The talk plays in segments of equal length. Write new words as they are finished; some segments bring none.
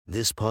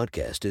This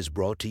podcast is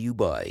brought to you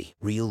by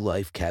Real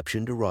Life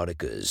Captioned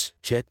Eroticas.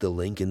 Check the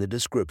link in the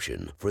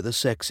description for the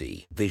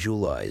sexy,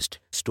 visualized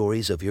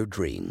stories of your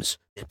dreams.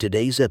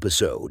 Today's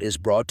episode is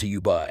brought to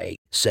you by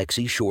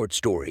Sexy Short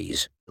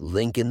Stories.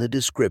 Link in the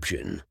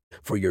description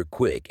for your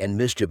quick and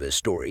mischievous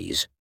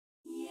stories.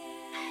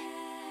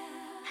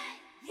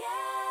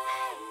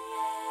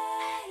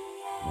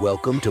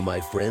 Welcome to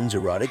my friend's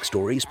Erotic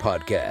Stories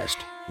podcast,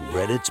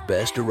 Reddit's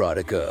Best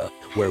Erotica,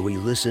 where we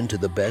listen to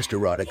the best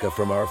erotica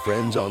from our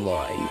friends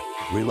online.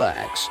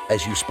 Relax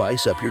as you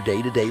spice up your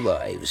day-to-day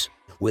lives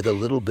with a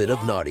little bit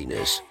of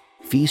naughtiness.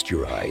 Feast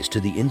your eyes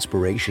to the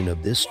inspiration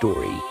of this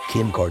story,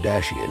 Kim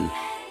Kardashian.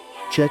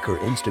 Check her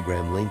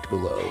Instagram linked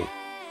below.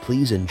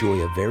 Please enjoy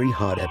a very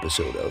hot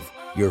episode of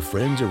Your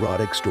Friend's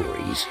Erotic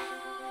Stories.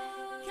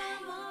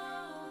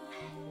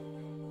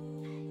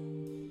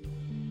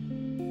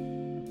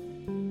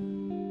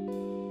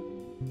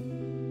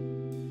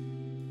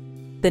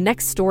 The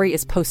next story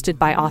is posted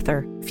by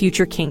author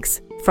Future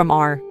Kinks from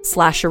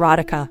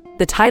r/erotica.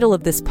 The title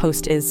of this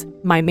post is,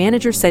 "My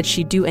manager said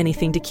she'd do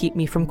anything to keep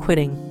me from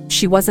quitting.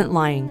 She wasn't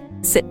lying."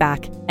 Sit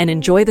back and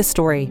enjoy the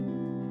story.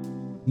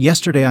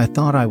 Yesterday I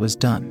thought I was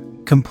done,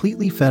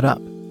 completely fed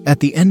up,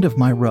 at the end of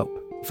my rope.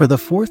 For the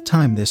fourth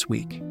time this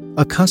week,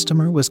 a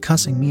customer was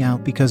cussing me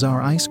out because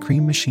our ice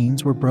cream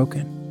machines were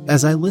broken.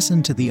 As I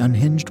listened to the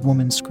unhinged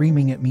woman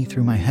screaming at me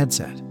through my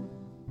headset,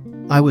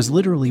 I was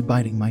literally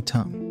biting my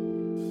tongue.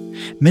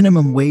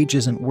 Minimum wage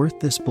isn't worth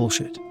this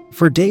bullshit.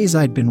 For days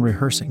I'd been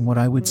rehearsing what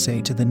I would say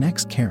to the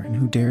next Karen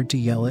who dared to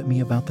yell at me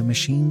about the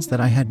machines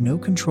that I had no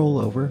control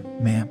over.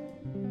 "Ma'am,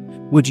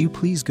 would you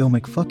please go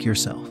McFuck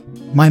yourself?"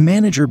 My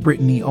manager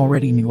Brittany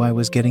already knew I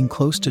was getting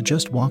close to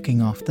just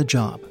walking off the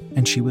job,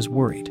 and she was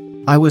worried.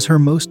 I was her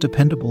most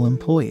dependable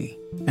employee,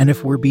 and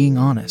if we're being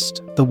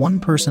honest, the one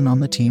person on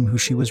the team who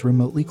she was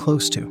remotely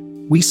close to.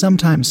 We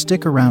sometimes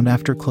stick around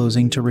after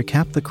closing to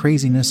recap the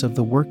craziness of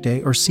the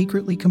workday or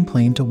secretly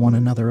complain to one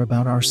another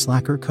about our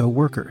slacker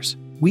co-workers.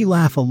 We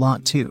laugh a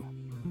lot too.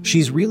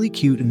 She's really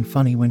cute and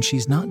funny when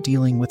she's not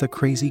dealing with a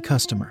crazy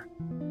customer,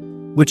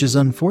 which is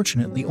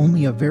unfortunately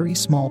only a very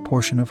small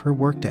portion of her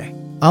workday.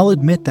 I'll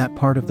admit that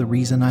part of the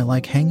reason I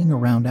like hanging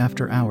around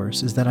after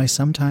hours is that I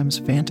sometimes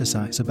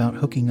fantasize about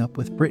hooking up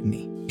with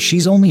Brittany.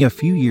 She's only a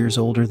few years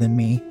older than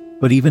me,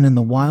 but even in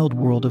the wild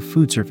world of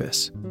food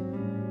service,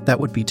 that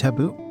would be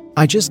taboo.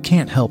 I just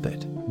can't help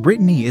it.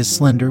 Brittany is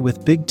slender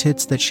with big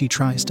tits that she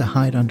tries to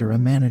hide under a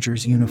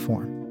manager's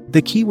uniform.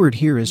 The keyword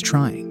here is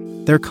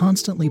trying. They're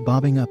constantly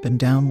bobbing up and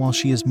down while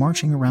she is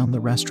marching around the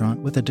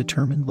restaurant with a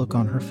determined look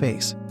on her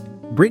face.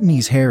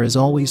 Brittany's hair is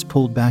always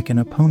pulled back in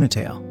a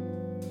ponytail.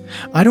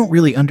 I don't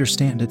really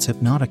understand its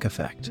hypnotic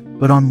effect,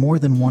 but on more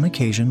than one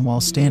occasion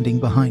while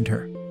standing behind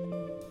her,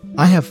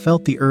 I have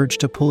felt the urge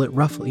to pull it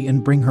roughly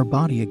and bring her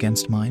body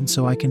against mine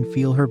so I can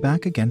feel her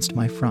back against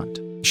my front.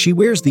 She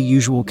wears the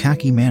usual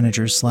khaki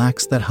manager's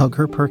slacks that hug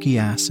her perky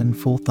ass and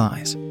full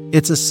thighs.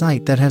 It's a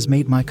sight that has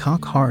made my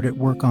cock hard at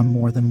work on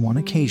more than one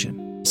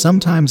occasion.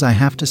 Sometimes I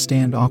have to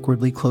stand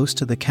awkwardly close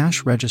to the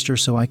cash register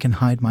so I can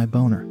hide my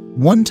boner.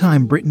 One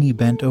time Brittany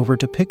bent over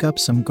to pick up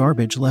some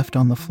garbage left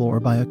on the floor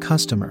by a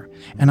customer,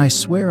 and I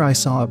swear I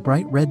saw a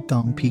bright red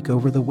thong peek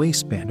over the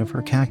waistband of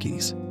her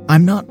khakis.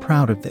 I'm not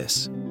proud of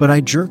this, but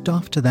I jerked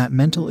off to that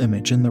mental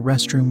image in the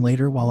restroom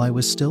later while I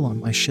was still on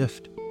my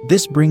shift.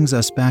 This brings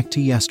us back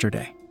to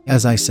yesterday.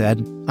 As I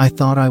said, I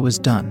thought I was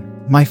done.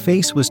 My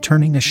face was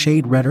turning a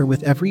shade redder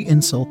with every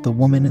insult the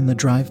woman in the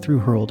drive-thru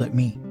hurled at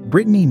me.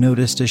 Brittany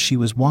noticed as she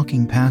was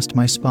walking past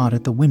my spot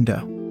at the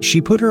window.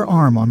 She put her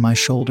arm on my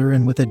shoulder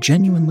and with a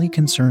genuinely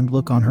concerned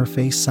look on her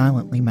face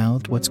silently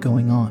mouthed, "What's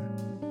going on?"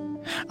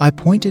 I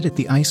pointed at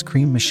the ice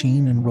cream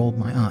machine and rolled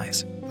my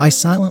eyes. I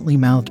silently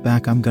mouthed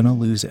back, "I'm gonna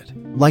lose it."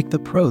 Like the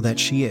pro that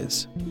she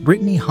is,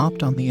 Brittany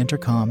hopped on the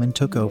intercom and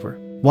took over.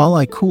 While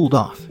I cooled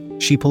off,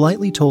 she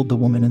politely told the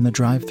woman in the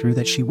drive-thru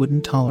that she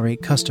wouldn't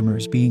tolerate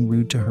customers being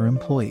rude to her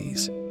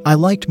employees. I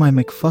liked my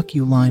 "McFuck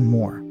you" line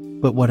more,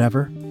 but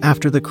whatever.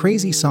 After the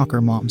crazy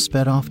soccer mom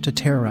sped off to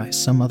terrorize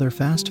some other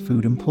fast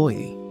food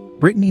employee,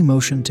 Brittany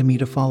motioned to me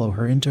to follow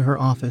her into her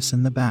office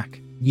in the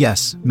back.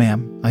 "Yes,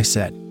 ma'am," I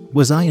said.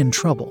 Was I in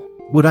trouble?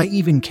 Would I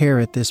even care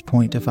at this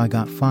point if I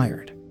got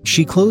fired?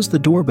 She closed the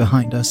door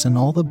behind us and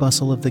all the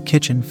bustle of the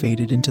kitchen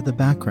faded into the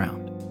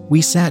background.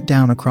 We sat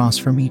down across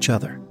from each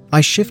other. I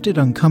shifted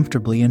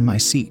uncomfortably in my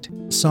seat.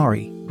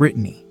 "Sorry,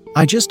 Brittany.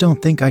 I just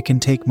don't think I can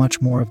take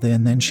much more of the,"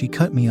 and then she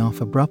cut me off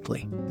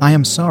abruptly. "I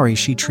am sorry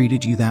she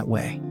treated you that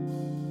way.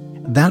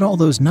 That all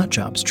those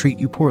nutjobs treat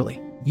you poorly.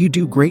 You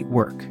do great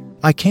work.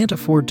 I can't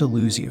afford to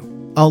lose you.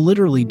 I'll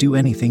literally do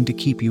anything to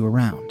keep you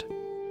around."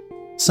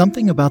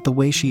 Something about the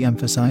way she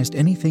emphasized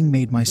anything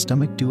made my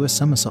stomach do a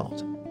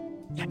somersault,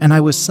 and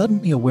I was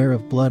suddenly aware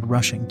of blood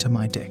rushing to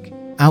my dick.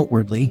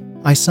 Outwardly,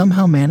 I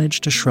somehow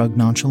managed to shrug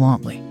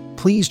nonchalantly.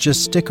 "Please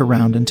just stick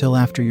around until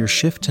after your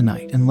shift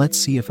tonight and let's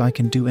see if I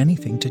can do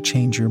anything to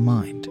change your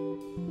mind."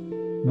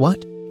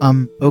 "What?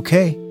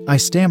 Okay," I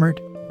stammered,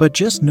 "but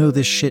just know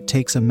this shit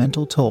takes a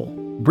mental toll."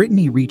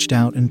 Brittany reached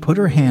out and put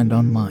her hand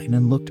on mine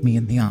and looked me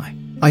in the eye.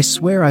 I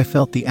swear I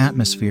felt the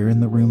atmosphere in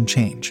the room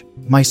change.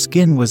 My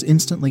skin was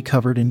instantly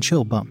covered in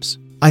chill bumps.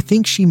 I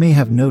think she may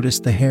have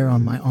noticed the hair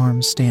on my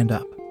arms stand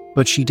up,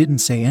 but she didn't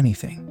say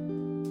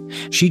anything.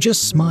 She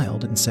just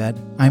smiled and said,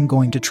 "I'm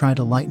going to try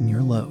to lighten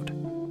your load."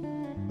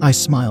 I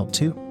smiled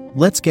too.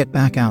 "Let's get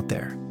back out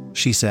there,"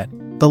 she said.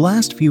 The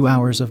last few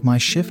hours of my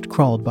shift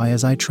crawled by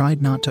as I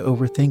tried not to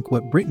overthink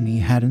what Brittany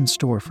had in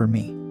store for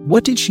me.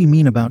 What did she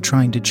mean about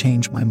trying to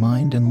change my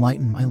mind and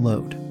lighten my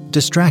load?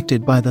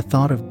 Distracted by the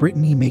thought of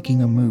Brittany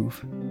making a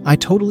move, I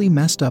totally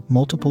messed up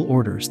multiple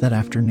orders that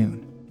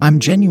afternoon. I'm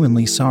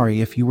genuinely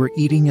sorry if you were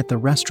eating at the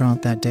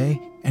restaurant that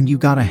day and you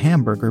got a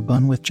hamburger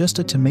bun with just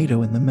a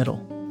tomato in the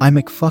middle. I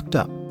McFucked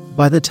up.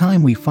 By the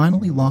time we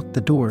finally locked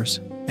the doors,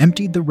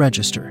 emptied the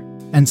register,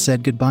 and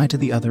said goodbye to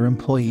the other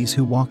employees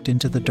who walked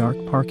into the dark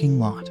parking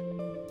lot,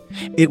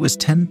 it was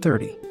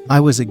 10:30.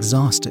 I was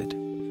exhausted,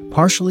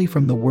 partially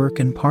from the work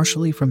and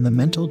partially from the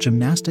mental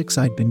gymnastics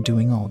I'd been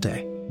doing all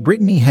day.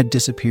 Brittany had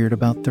disappeared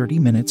about 30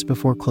 minutes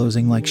before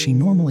closing like she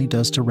normally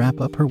does to wrap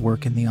up her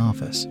work in the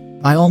office.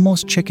 I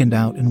almost chickened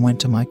out and went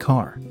to my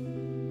car.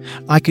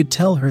 I could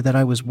tell her that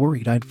I was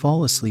worried I'd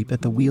fall asleep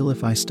at the wheel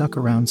if I stuck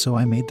around, so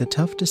I made the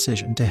tough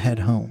decision to head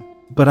home.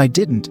 But I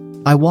didn't.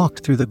 I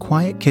walked through the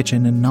quiet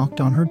kitchen and knocked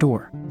on her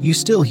door. "You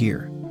still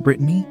here,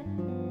 Brittany?"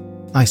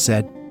 I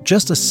said.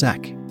 "Just a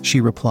sec,"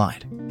 she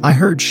replied. I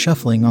heard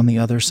shuffling on the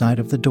other side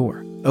of the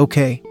door.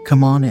 "Okay,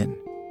 come on in."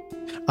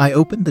 I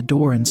opened the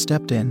door and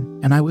stepped in,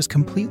 and I was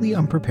completely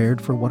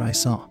unprepared for what I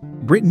saw.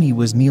 Brittany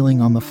was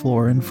kneeling on the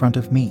floor in front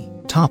of me,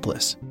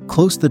 topless.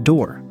 "Close the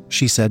door,"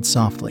 she said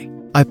softly.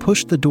 I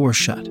pushed the door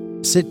shut.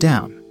 "Sit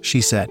down,"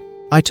 she said.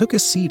 I took a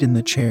seat in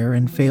the chair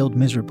and failed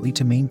miserably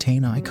to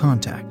maintain eye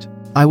contact.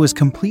 I was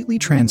completely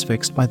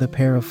transfixed by the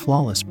pair of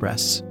flawless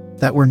breasts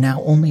that were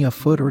now only a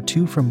foot or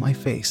two from my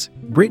face.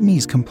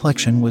 Brittany's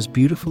complexion was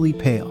beautifully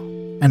pale,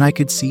 and I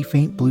could see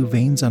faint blue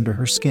veins under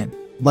her skin,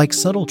 like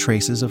subtle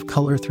traces of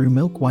color through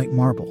milk-white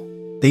marble.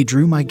 They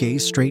drew my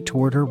gaze straight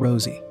toward her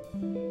rosy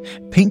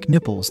pink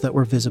nipples that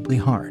were visibly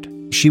hard.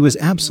 She was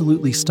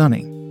absolutely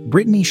stunning.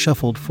 Brittany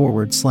shuffled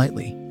forward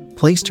slightly,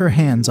 placed her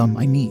hands on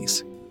my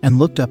knees, and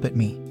looked up at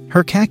me.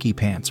 Her khaki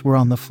pants were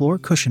on the floor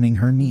cushioning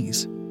her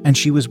knees, and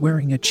she was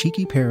wearing a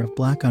cheeky pair of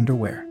black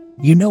underwear.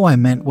 "You know I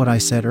meant what I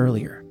said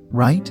earlier,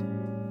 right?"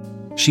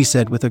 she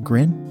said with a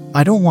grin.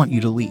 "I don't want you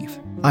to leave.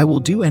 I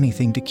will do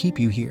anything to keep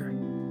you here."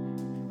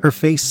 Her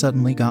face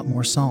suddenly got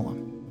more solemn.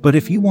 "But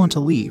if you want to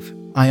leave,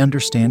 I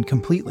understand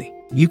completely.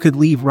 You could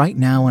leave right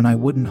now and I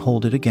wouldn't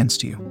hold it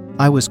against you."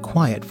 I was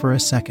quiet for a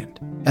second.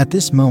 "At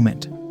this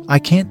moment, I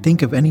can't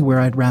think of anywhere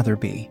I'd rather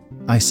be,"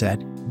 I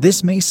said.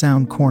 This may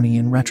sound corny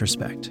in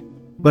retrospect,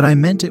 but I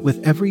meant it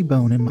with every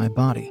bone in my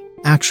body.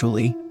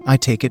 Actually, I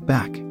take it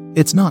back.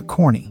 It's not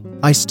corny.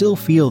 I still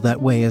feel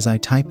that way as I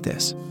type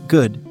this.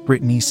 "Good,"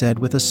 Brittany said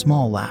with a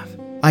small laugh.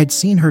 I'd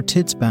seen her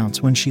tits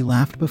bounce when she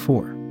laughed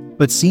before,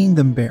 but seeing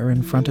them bare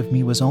in front of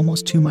me was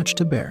almost too much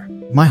to bear.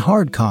 My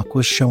hard cock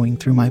was showing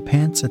through my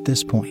pants at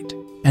this point,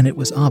 and it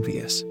was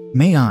obvious.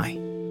 "May I?"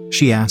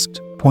 she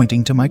asked,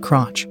 pointing to my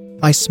crotch.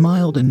 I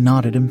smiled and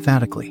nodded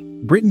emphatically.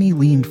 Brittany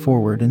leaned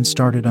forward and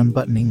started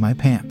unbuttoning my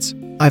pants.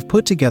 "I've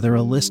put together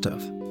a list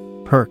of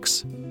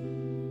perks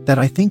that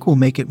I think will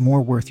make it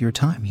more worth your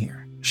time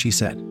here," she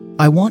said.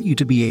 "I want you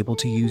to be able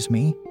to use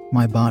me,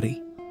 my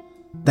body.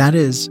 That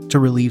is, to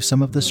relieve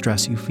some of the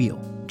stress you feel."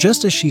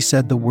 Just as she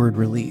said the word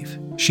relieve,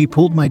 she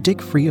pulled my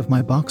dick free of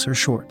my boxer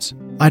shorts.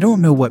 I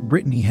don't know what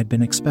Brittany had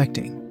been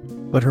expecting,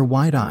 but her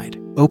wide-eyed,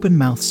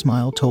 open-mouthed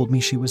smile told me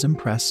she was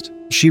impressed.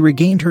 She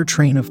regained her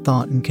train of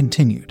thought and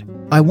continued.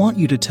 "I want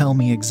you to tell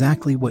me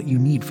exactly what you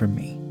need from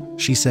me,"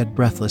 she said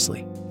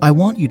breathlessly. "I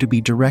want you to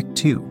be direct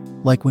too,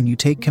 like when you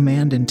take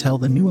command and tell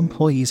the new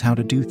employees how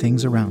to do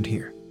things around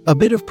here." A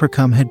bit of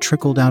precum had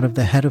trickled out of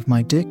the head of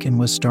my dick and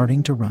was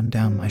starting to run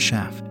down my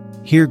shaft.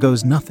 "Here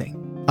goes nothing.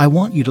 I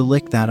want you to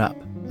lick that up,"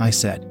 I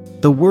said.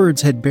 The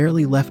words had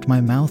barely left my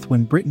mouth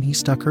when Brittany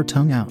stuck her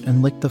tongue out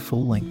and licked the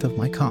full length of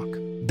my cock.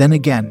 Then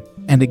again,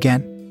 and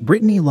again.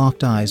 Brittany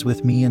locked eyes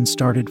with me and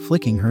started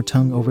flicking her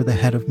tongue over the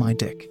head of my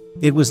dick.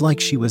 It was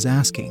like she was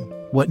asking,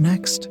 "What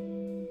next?"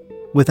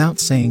 Without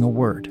saying a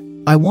word.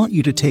 "I want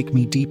you to take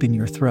me deep in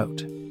your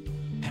throat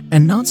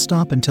and not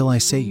stop until I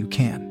say you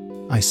can,"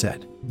 I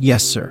said.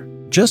 "Yes, sir."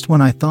 Just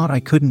when I thought I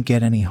couldn't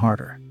get any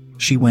harder,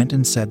 she went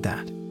and said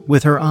that.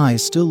 With her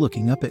eyes still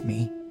looking up at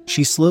me,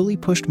 she slowly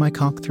pushed my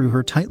cock through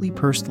her tightly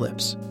pursed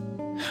lips,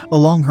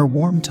 along her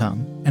warm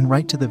tongue, and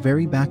right to the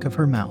very back of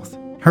her mouth.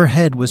 Her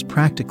head was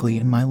practically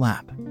in my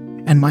lap,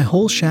 and my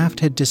whole shaft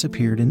had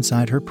disappeared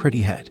inside her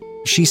pretty head.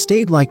 She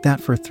stayed like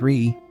that for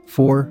 3,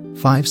 4,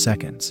 5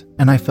 seconds,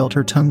 and I felt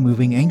her tongue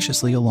moving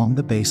anxiously along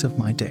the base of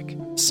my dick.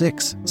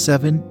 6,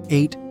 7,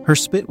 8. Her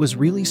spit was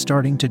really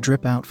starting to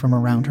drip out from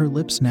around her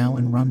lips now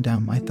and run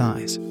down my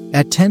thighs.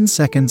 At 10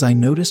 seconds, I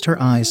noticed her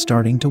eyes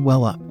starting to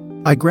well up.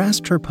 I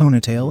grasped her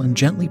ponytail and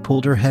gently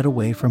pulled her head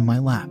away from my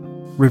lap,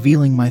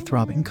 revealing my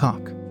throbbing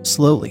cock.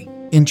 Slowly,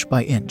 inch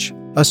by inch,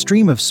 a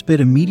stream of spit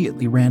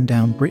immediately ran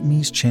down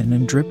Brittany's chin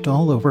and dripped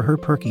all over her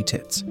perky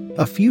tits.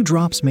 A few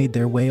drops made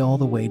their way all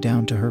the way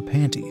down to her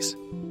panties,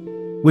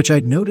 which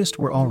I'd noticed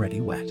were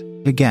already wet.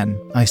 Again,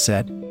 I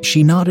said.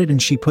 She nodded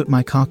and she put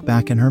my cock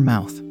back in her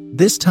mouth.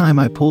 This time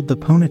I pulled the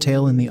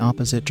ponytail in the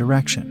opposite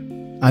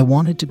direction. I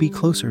wanted to be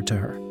closer to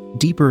her,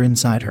 deeper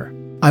inside her.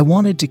 I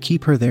wanted to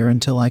keep her there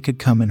until I could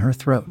come in her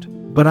throat.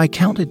 But I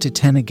counted to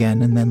 10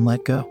 again and then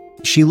let go.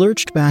 She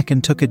lurched back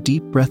and took a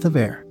deep breath of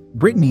air.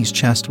 Brittany's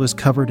chest was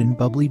covered in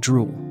bubbly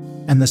drool,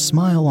 and the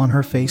smile on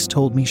her face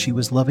told me she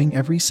was loving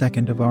every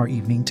second of our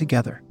evening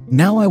together.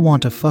 Now I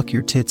want to fuck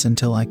your tits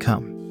until I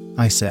come,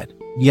 I said.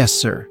 Yes,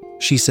 sir,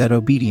 she said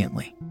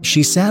obediently.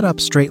 She sat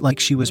up straight like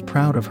she was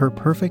proud of her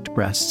perfect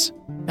breasts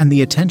and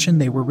the attention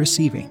they were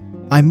receiving.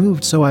 I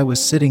moved so I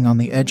was sitting on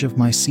the edge of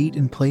my seat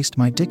and placed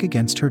my dick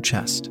against her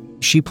chest.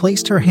 She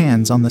placed her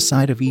hands on the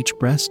side of each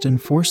breast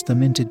and forced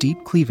them into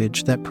deep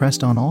cleavage that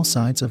pressed on all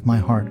sides of my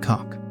hard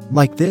cock.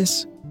 Like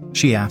this?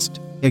 She asked.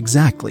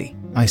 Exactly,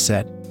 I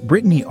said.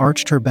 Brittany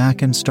arched her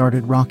back and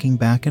started rocking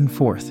back and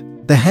forth.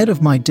 The head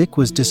of my dick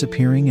was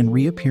disappearing and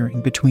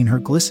reappearing between her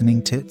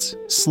glistening tits,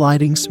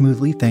 sliding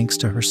smoothly thanks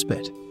to her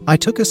spit. I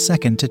took a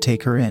second to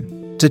take her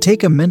in, to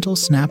take a mental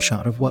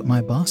snapshot of what my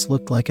boss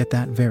looked like at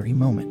that very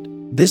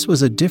moment. This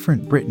was a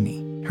different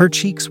Brittany. Her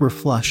cheeks were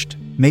flushed,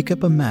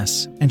 makeup a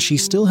mess, and she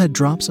still had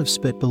drops of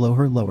spit below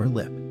her lower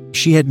lip.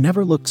 She had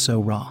never looked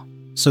so raw,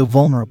 so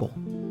vulnerable,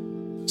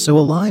 so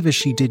alive as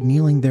she did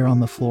kneeling there on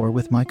the floor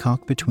with my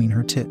cock between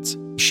her tits.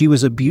 She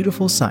was a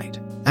beautiful sight.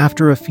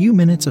 After a few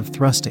minutes of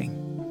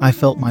thrusting, I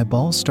felt my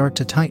balls start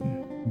to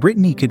tighten.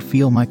 Brittany could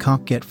feel my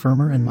cock get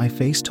firmer and my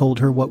face told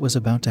her what was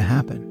about to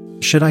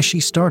happen. Should I?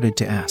 She started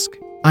to ask.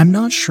 I'm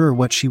not sure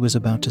what she was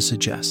about to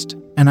suggest,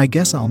 and I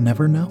guess I'll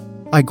never know.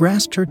 I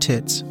grasped her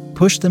tits,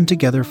 pushed them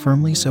together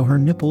firmly so her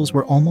nipples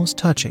were almost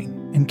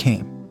touching, and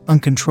came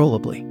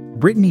uncontrollably.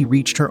 Brittany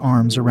reached her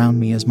arms around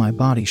me as my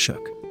body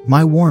shook.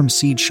 My warm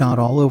seed shot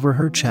all over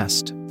her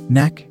chest,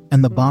 neck,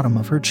 and the bottom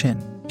of her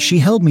chin. She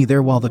held me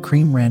there while the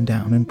cream ran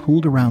down and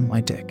pooled around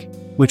my dick,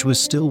 which was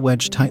still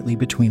wedged tightly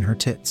between her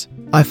tits.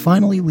 I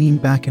finally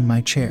leaned back in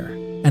my chair,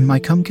 and my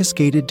cum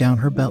cascaded down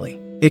her belly.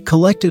 It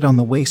collected on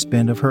the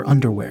waistband of her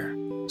underwear,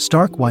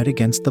 stark white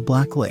against the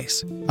black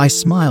lace. I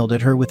smiled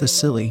at her with a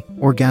silly,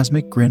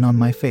 orgasmic grin on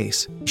my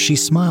face. She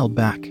smiled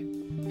back.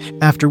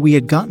 After we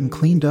had gotten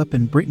cleaned up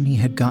and Brittany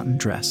had gotten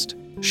dressed,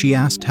 she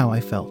asked how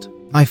I felt.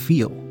 I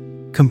feel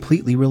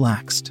completely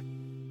relaxed.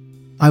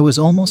 I was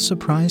almost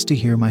surprised to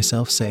hear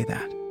myself say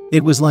that.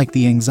 It was like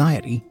the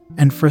anxiety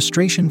and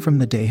frustration from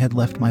the day had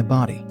left my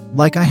body,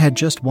 like I had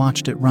just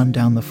watched it run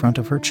down the front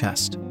of her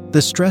chest.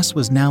 The stress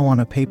was now on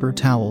a paper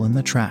towel in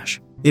the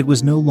trash. It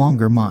was no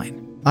longer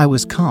mine. I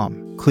was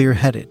calm,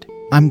 clear-headed.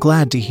 I'm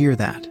glad to hear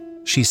that,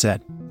 she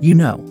said. You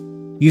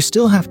know, you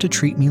still have to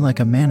treat me like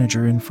a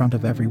manager in front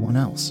of everyone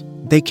else.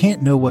 They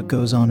can't know what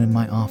goes on in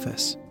my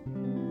office.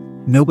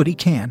 Nobody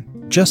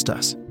can, just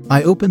us.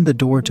 I opened the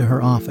door to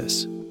her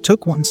office,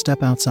 took one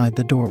step outside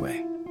the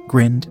doorway,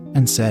 grinned,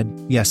 and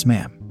said, Yes,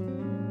 ma'am.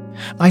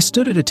 I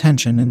stood at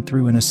attention and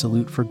threw in a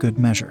salute for good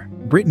measure.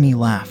 Brittany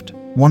laughed,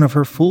 one of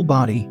her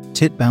full-body,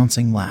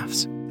 tit-bouncing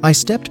laughs. I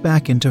stepped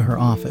back into her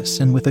office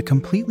and with a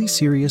completely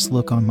serious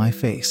look on my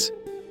face,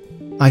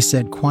 I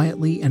said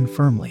quietly and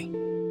firmly,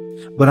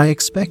 But I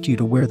expect you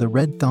to wear the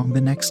red thong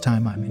the next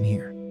time I'm in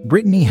here.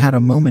 Brittany had a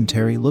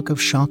momentary look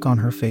of shock on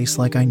her face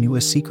like I knew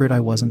a secret I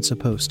wasn't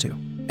supposed to.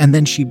 And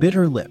then she bit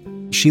her lip.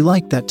 She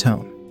liked that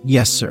tone.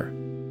 Yes, sir.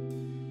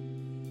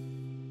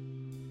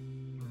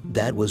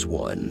 That was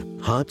one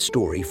hot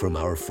story from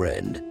our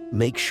friend.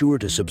 Make sure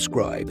to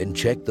subscribe and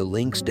check the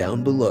links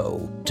down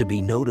below to be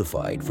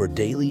notified for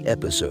daily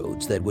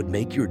episodes that would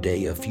make your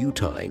day a few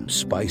times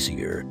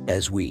spicier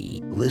as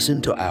we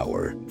listen to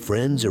our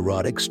friends'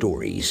 erotic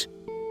stories.